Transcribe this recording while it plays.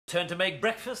turn to make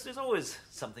breakfast is always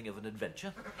something of an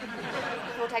adventure.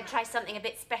 I thought I'd try something a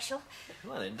bit special.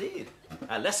 Well, indeed.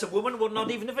 A lesser woman would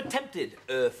not even have attempted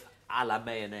earth a la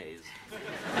mayonnaise.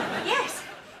 Yes,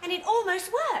 and it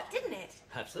almost worked, didn't it?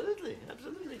 Absolutely,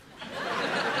 absolutely.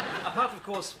 Apart, of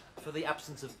course, for the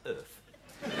absence of earth.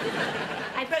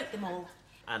 I broke them all.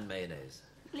 And mayonnaise.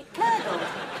 It curdled.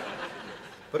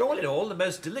 But all in all, the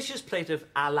most delicious plate of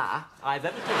a la I've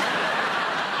ever tasted.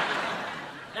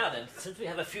 Now then, since we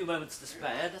have a few moments to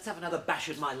spare, let's have another bash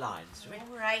at my lines, shall we?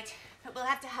 All right, but we'll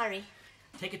have to hurry.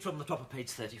 Take it from the top of page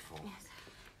 34.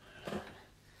 Yes.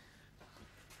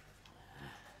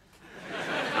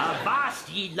 Avast,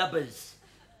 ye lubbers!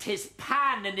 'Tis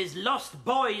Pan and his lost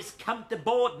boys come to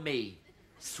board me.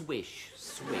 Swish,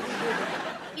 swish.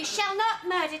 You shall not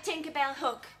murder Tinkerbell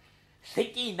Hook.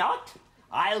 Think ye not?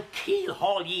 I'll keel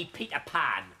haul ye Peter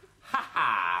Pan. Ha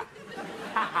ha!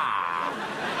 Ha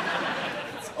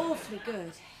ha! It's awfully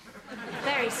good.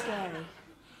 Very scary.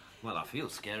 Well, I feel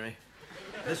scary.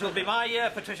 This will be my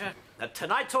year, Patricia. At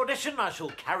tonight's audition, I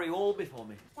shall carry all before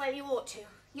me. Well, you ought to.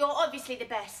 You're obviously the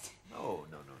best. Oh,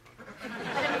 no.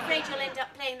 But I'm afraid you'll end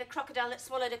up playing the crocodile that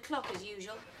swallowed a clock as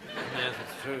usual. Yes,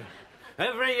 it's true.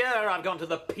 Every year I've gone to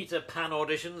the Peter Pan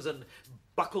auditions and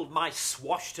buckled my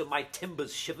swash till my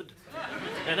timbers shivered.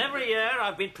 And every year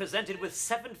I've been presented with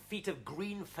 7 feet of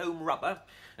green foam rubber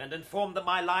and informed that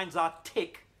my lines are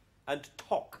tick and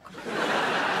tock.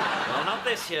 Well, not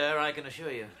this year, I can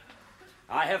assure you.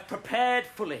 I have prepared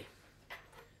fully.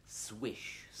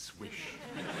 Swish, swish.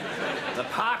 The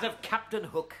part of Captain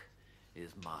Hook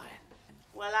is mine.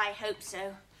 Well, I hope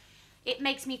so. It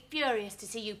makes me furious to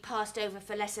see you passed over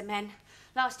for lesser men.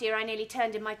 Last year I nearly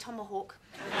turned in my tomahawk.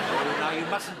 Oh, now you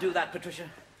mustn't do that, Patricia.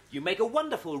 You make a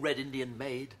wonderful Red Indian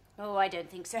maid. Oh, I don't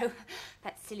think so.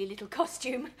 That silly little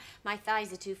costume. My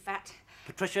thighs are too fat.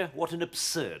 Patricia, what an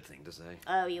absurd thing to say.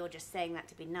 Oh, you're just saying that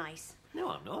to be nice. No,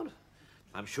 I'm not.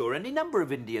 I'm sure any number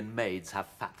of Indian maids have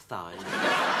fat thighs.